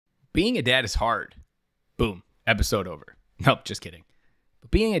Being a dad is hard. Boom, episode over. Nope, just kidding.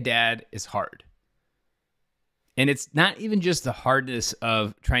 But being a dad is hard. And it's not even just the hardness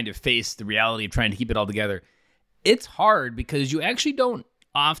of trying to face the reality of trying to keep it all together. It's hard because you actually don't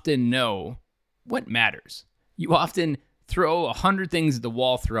often know what matters. You often throw 100 things at the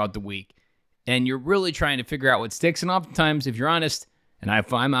wall throughout the week, and you're really trying to figure out what sticks. And oftentimes, if you're honest, and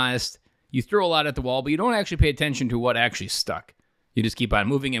if I'm honest, you throw a lot at the wall, but you don't actually pay attention to what actually stuck. You just keep on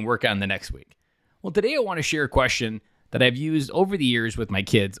moving and work on the next week. Well, today I want to share a question that I've used over the years with my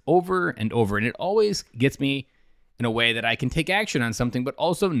kids over and over, and it always gets me in a way that I can take action on something, but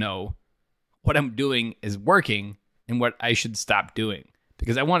also know what I'm doing is working and what I should stop doing.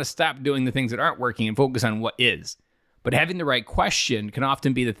 Because I want to stop doing the things that aren't working and focus on what is. But having the right question can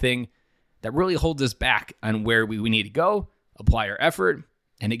often be the thing that really holds us back on where we need to go, apply our effort,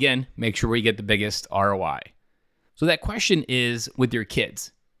 and again, make sure we get the biggest ROI. So that question is with your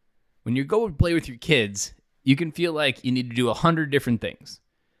kids. When you go and play with your kids, you can feel like you need to do 100 different things.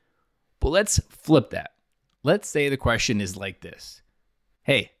 But let's flip that. Let's say the question is like this.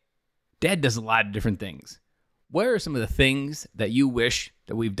 Hey, Dad does a lot of different things. What are some of the things that you wish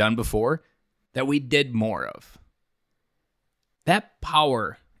that we've done before that we did more of? That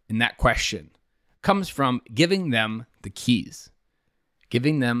power in that question comes from giving them the keys.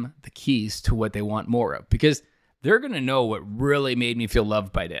 Giving them the keys to what they want more of. Because they're going to know what really made me feel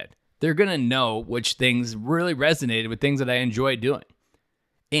loved by Dad. They're going to know which things really resonated with things that I enjoy doing.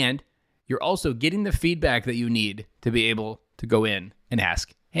 And you're also getting the feedback that you need to be able to go in and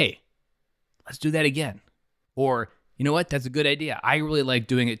ask, hey, let's do that again. Or, you know what, that's a good idea. I really like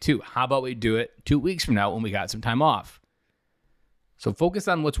doing it too. How about we do it 2 weeks from now when we got some time off? So focus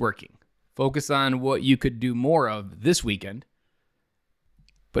on what's working. Focus on what you could do more of this weekend.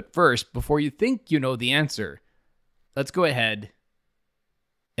 But first, before you think you know the answer, let's go ahead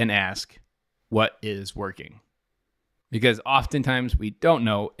and ask what is working. Because oftentimes we don't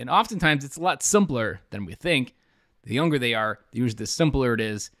know, and oftentimes it's a lot simpler than we think. The younger they are, usually the simpler it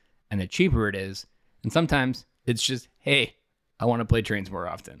is, and the cheaper it is. And sometimes it's just, hey, I want to play trains more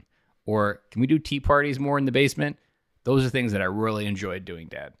often. Or can we do tea parties more in the basement? Those are things that I really enjoyed doing,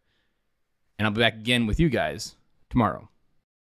 Dad. And I'll be back again with you guys tomorrow.